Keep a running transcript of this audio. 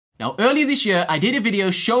Now, earlier this year, I did a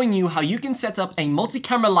video showing you how you can set up a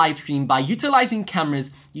multi-camera live stream by utilizing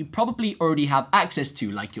cameras you probably already have access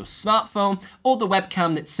to, like your smartphone or the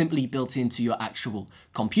webcam that's simply built into your actual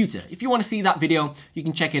computer. If you want to see that video, you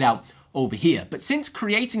can check it out over here. But since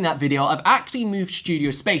creating that video, I've actually moved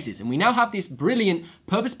studio spaces, and we now have this brilliant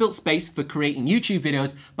purpose-built space for creating YouTube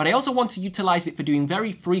videos, but I also want to utilize it for doing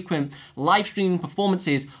very frequent live streaming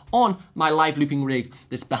performances on my live looping rig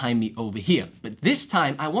that's behind me over here. But this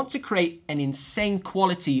time I want to create an insane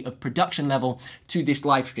quality of production level to this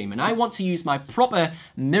live stream, and I want to use my proper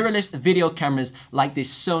mirrorless video cameras like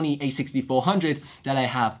this Sony a6400 that I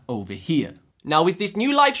have over here. Now, with this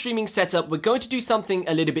new live streaming setup, we're going to do something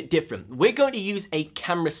a little bit different. We're going to use a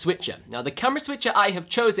camera switcher. Now, the camera switcher I have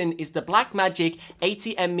chosen is the Blackmagic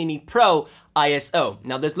ATEM Mini Pro ISO.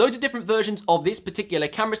 Now, there's loads of different versions of this particular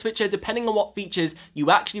camera switcher depending on what features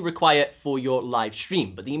you actually require for your live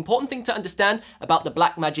stream. But the important thing to understand about the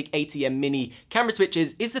Blackmagic ATEM Mini camera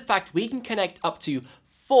switchers is the fact we can connect up to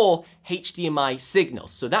 4 HDMI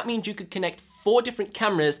signals. So that means you could connect 4 different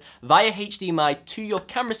cameras via HDMI to your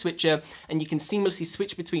camera switcher, and you can seamlessly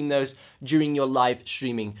switch between those during your live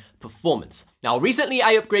streaming performance. Now, recently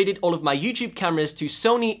I upgraded all of my YouTube cameras to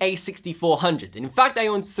Sony a6400, and in fact I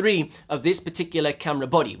own 3 of this particular camera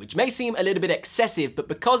body, which may seem a little bit excessive, but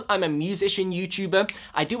because I'm a musician YouTuber,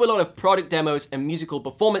 I do a lot of product demos and musical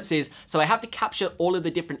performances, so I have to capture all of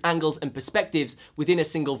the different angles and perspectives within a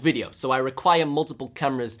single video, so I require multiple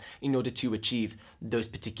cameras in order to achieve those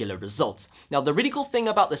particular results. Now, the really cool thing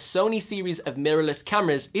about the Sony series of mirrorless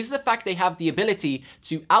cameras is the fact they have the ability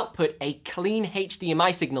to output a clean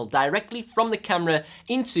HDMI signal directly from the camera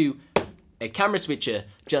into a camera switcher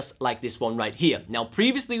just like this one right here. Now,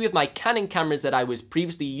 previously with my Canon cameras that I was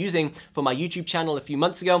previously using for my YouTube channel a few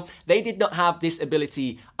months ago, they did not have this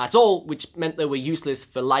ability at all, which meant they were useless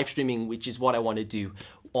for live streaming, which is what I want to do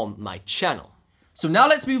on my channel. So now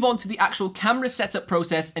let's move on to the actual camera setup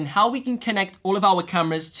process and how we can connect all of our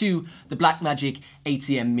cameras to the Blackmagic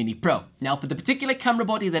ATEM Mini Pro. Now, for the particular camera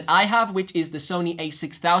body that I have, which is the Sony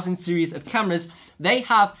a6000 series of cameras, they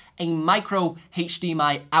have a micro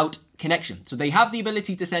HDMI out connection. So they have the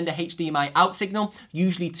ability to send a HDMI out signal,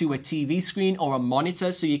 usually to a TV screen or a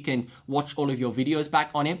monitor, so you can watch all of your videos back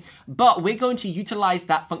on it. But we're going to utilize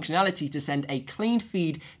that functionality to send a clean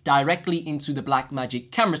feed directly into the Blackmagic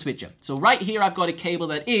camera switcher. So right here, I've got a cable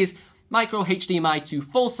that is micro HDMI to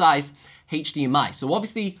full size HDMI. So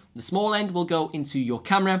obviously the small end will go into your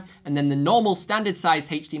camera, and then the normal standard size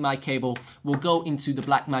HDMI cable will go into the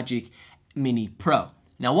Blackmagic Mini Pro.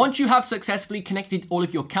 Now, once you have successfully connected all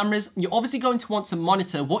of your cameras, you're obviously going to want to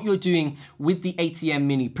monitor what you're doing with the ATEM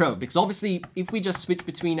Mini Pro, because obviously if we just switch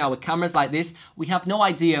between our cameras like this, we have no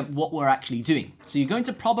idea what we're actually doing. So you're going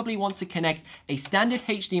to probably want to connect a standard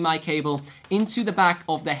HDMI cable into the back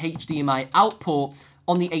of the HDMI out port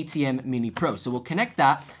on the ATEM Mini Pro. So we'll connect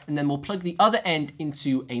that, and then we'll plug the other end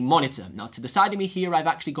into a monitor. Now, to the side of me here, I've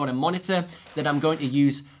actually got a monitor that I'm going to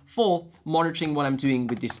use for monitoring what I'm doing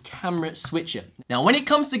with this camera switcher. Now, when it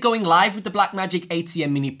comes to going live with the Blackmagic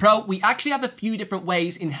ATEM Mini Pro, we actually have a few different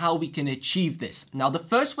ways in how we can achieve this. Now, the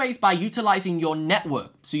first way is by utilizing your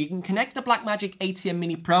network. So you can connect the Blackmagic ATEM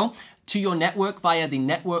Mini Pro to your network via the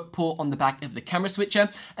network port on the back of the camera switcher,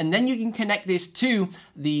 and then you can connect this to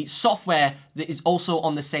the software that is also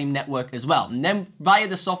on the same network as well. And then via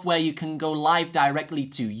the software, you can go live directly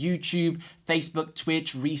to YouTube, Facebook,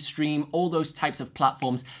 Twitch, Restream, all those types of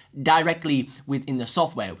platforms directly within the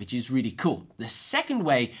software, which is really cool. The second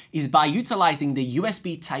way is by utilizing the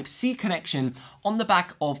USB Type-C connection on the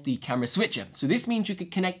back of the camera switcher. So this means you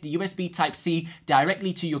could connect the USB Type-C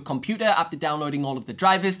directly to your computer after downloading all of the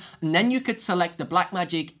drivers, and then you could select the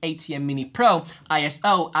Blackmagic ATEM Mini Pro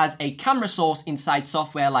ISO as a camera source inside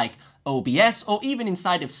software like OBS, or even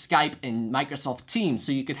inside of Skype and Microsoft Teams,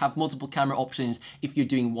 so you could have multiple camera options if you're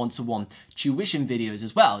doing one-to-one tuition videos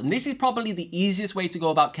as well. And this is probably the easiest way to go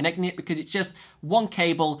about connecting it, because it's just one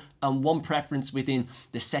cable and one preference within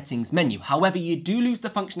the settings menu. However, you do lose the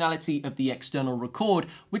functionality of the external record,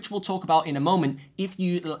 which we'll talk about in a moment, if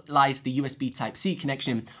you utilize the USB Type-C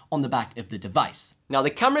connection on the back of the device. Now, the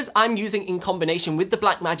cameras I'm using in combination with the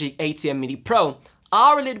Blackmagic ATEM Mini Pro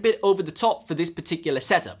are a little bit over the top for this particular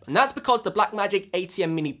setup. And that's because the Blackmagic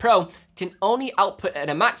ATEM Mini Pro can only output at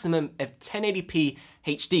a maximum of 1080p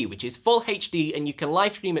HD, which is full HD, and you can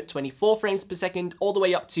live stream at 24 frames per second all the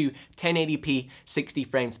way up to 1080p 60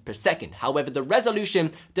 frames per second. However, the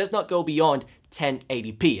resolution does not go beyond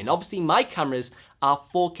 1080p, and obviously my cameras are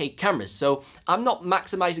 4K cameras, so I'm not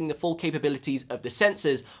maximizing the full capabilities of the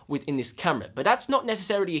sensors within this camera. But that's not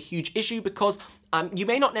necessarily a huge issue, because you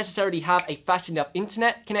may not necessarily have a fast enough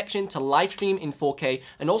internet connection to live stream in 4K,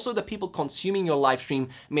 and also the people consuming your live stream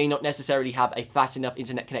may not necessarily have a fast enough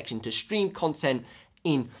internet connection to stream content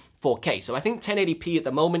in 4K. So I think 1080p at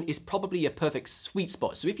the moment is probably a perfect sweet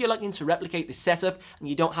spot. So if you're looking to replicate this setup and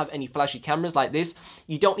you don't have any flashy cameras like this,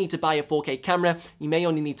 you don't need to buy a 4K camera. You may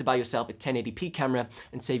only need to buy yourself a 1080p camera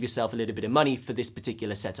and save yourself a little bit of money for this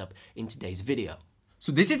particular setup in today's video.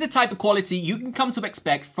 So this is the type of quality you can come to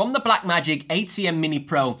expect from the Blackmagic ATEM Mini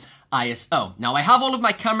Pro ISO. Now I have all of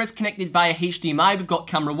my cameras connected via HDMI. We've got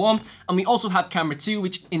camera 1 and we also have camera 2,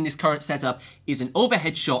 which in this current setup is an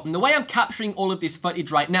overhead shot. And the way I'm capturing all of this footage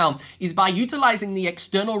right now is by utilizing the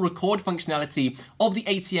external record functionality of the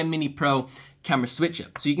ATEM Mini Pro camera switcher.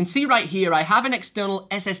 So you can see right here, I have an external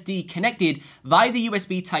SSD connected via the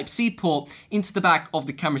USB Type-C port into the back of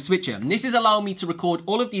the camera switcher. And this is allowing me to record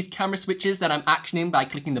all of these camera switches that I'm actioning by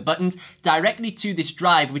clicking the buttons directly to this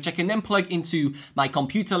drive, which I can then plug into my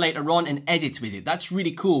computer later on and edit with it. That's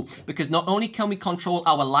really cool, because not only can we control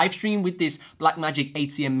our live stream with this Blackmagic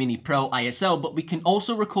ATEM Mini Pro ISO, but we can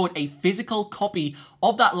also record a physical copy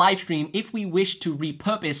of that live stream if we wish to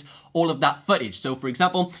repurpose all of that footage. So for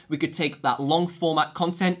example, we could take that long format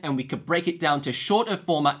content and we could break it down to shorter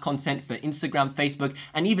format content for Instagram, Facebook,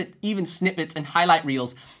 and even snippets and highlight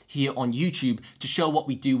reels here on YouTube to show what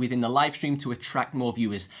we do within the live stream to attract more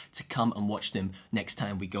viewers to come and watch them next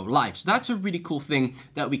time we go live. So that's a really cool thing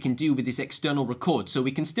that we can do with this external record. So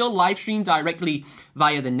we can still live stream directly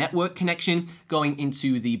via the network connection going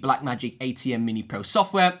into the Blackmagic ATEM Mini Pro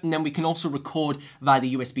software, and then we can also record via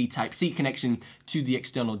the USB Type-C connection to the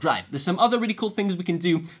external drive. There's some other really cool things we can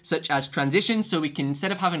do, such as transitions. So we can,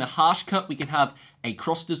 instead of having a harsh cut, we can have a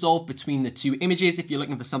cross dissolve between the two images if you're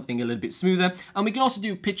looking for something a little bit smoother. And we can also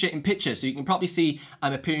do picture in picture. So you can probably see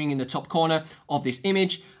I'm appearing in the top corner of this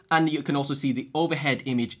image, and you can also see the overhead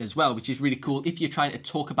image as well, which is really cool if you're trying to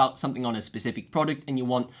talk about something on a specific product and you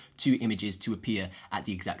want two images to appear at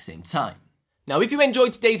the exact same time. Now, if you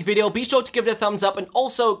enjoyed today's video, be sure to give it a thumbs up and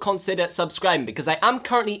also consider subscribing, because I am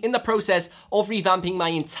currently in the process of revamping my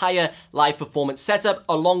entire live performance setup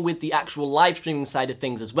along with the actual live streaming side of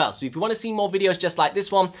things as well. So if you want to see more videos just like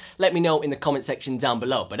this one, let me know in the comment section down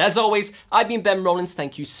below. But as always, I've been Ben Rollins.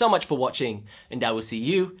 Thank you so much for watching, and I will see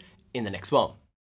you in the next one.